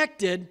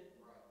connected,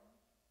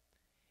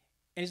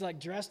 and he's like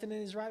dressed and in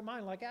his right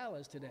mind, like Al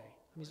is today.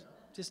 He's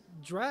just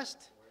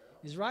dressed,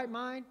 his right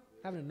mind,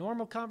 having a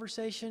normal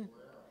conversation,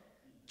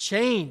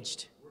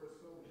 changed.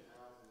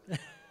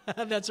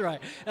 That's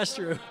right. That's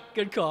true.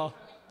 Good call.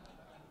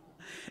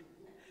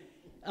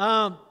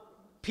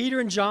 Peter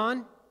and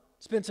John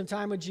spent some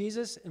time with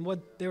Jesus, and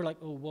what they were like,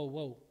 oh,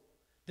 whoa.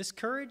 This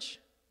courage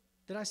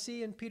that I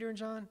see in Peter and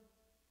John,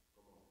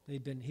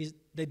 they've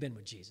been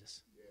with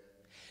Jesus.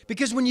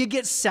 Because when you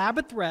get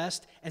Sabbath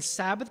rest and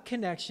Sabbath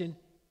connection,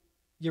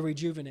 you're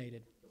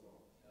rejuvenated.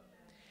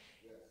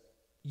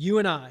 You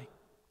and I,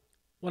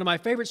 one of my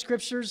favorite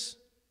scriptures,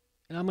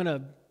 and I'm going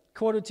to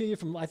quote it to you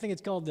from, I think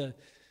it's called the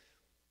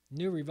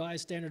New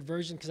Revised Standard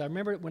Version, because I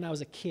remember it when I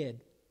was a kid.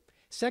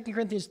 2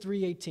 Corinthians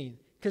 3:18,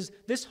 because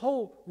this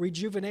whole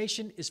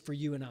rejuvenation is for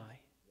you and I.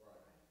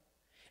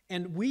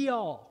 And we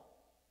all,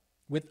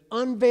 with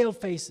unveiled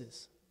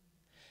faces,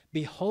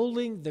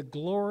 beholding the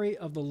glory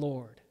of the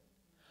Lord,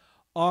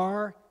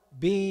 are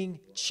being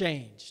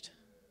changed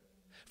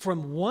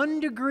from one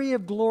degree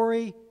of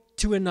glory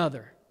to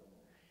another.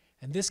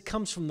 And this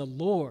comes from the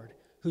Lord,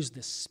 who's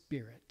the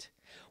Spirit.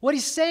 What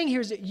he's saying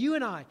here is that you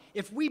and I,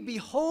 if we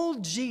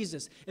behold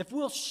Jesus, if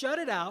we'll shut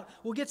it out,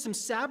 we'll get some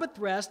Sabbath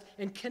rest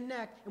and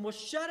connect, and we'll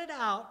shut it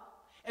out,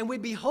 and we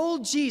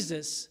behold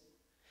Jesus,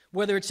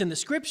 whether it's in the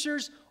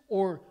Scriptures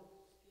or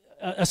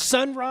a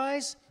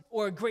sunrise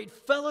or a great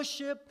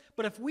fellowship,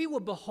 but if we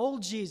will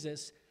behold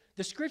Jesus,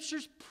 the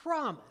Scriptures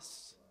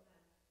promise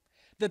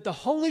that the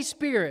Holy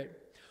Spirit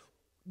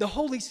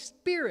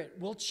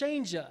will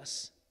change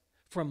us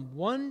from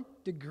one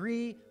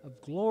degree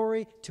of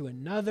glory to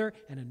another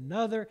and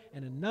another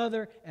and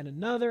another and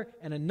another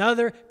and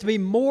another to be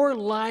more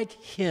like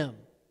Him.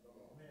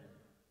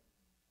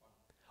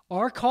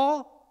 Our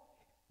call,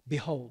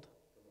 behold.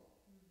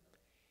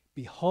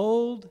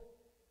 Behold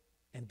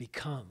and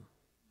become.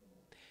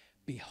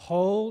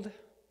 Behold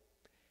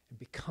and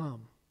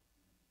become.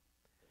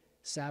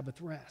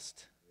 Sabbath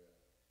rest.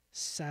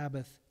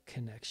 Sabbath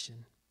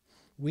connection.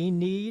 We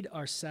need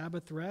our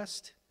Sabbath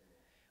rest.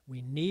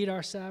 We need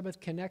our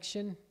Sabbath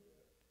connection.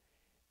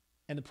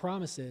 And the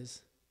promise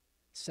is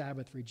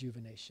Sabbath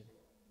rejuvenation.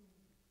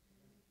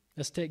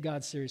 Let's take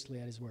God seriously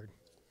at His word.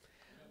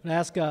 I'm going to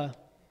ask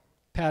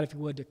Pat, if you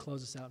would, to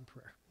close us out in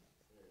prayer.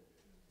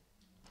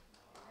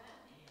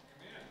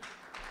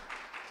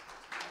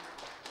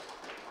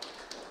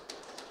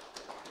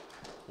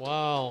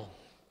 Wow,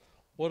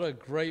 what a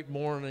great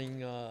morning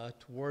to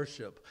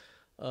worship.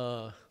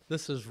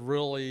 This is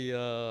really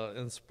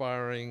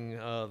inspiring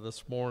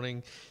this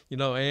morning. You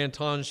know,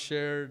 Anton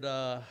shared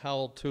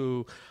how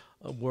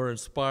we're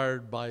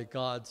inspired by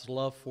God's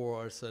love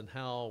for us and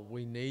how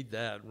we need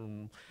that.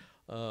 And,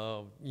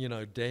 you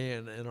know,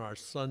 Dan in our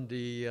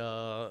Sunday,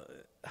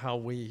 how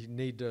we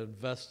need to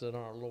invest in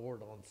our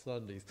Lord on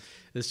Sundays.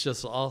 It's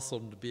just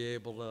awesome to be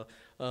able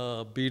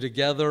to be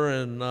together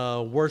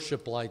and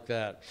worship like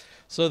that.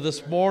 So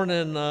this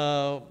morning,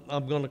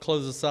 I'm going to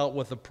close this out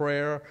with a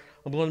prayer.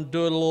 I'm going to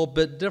do it a little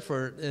bit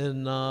different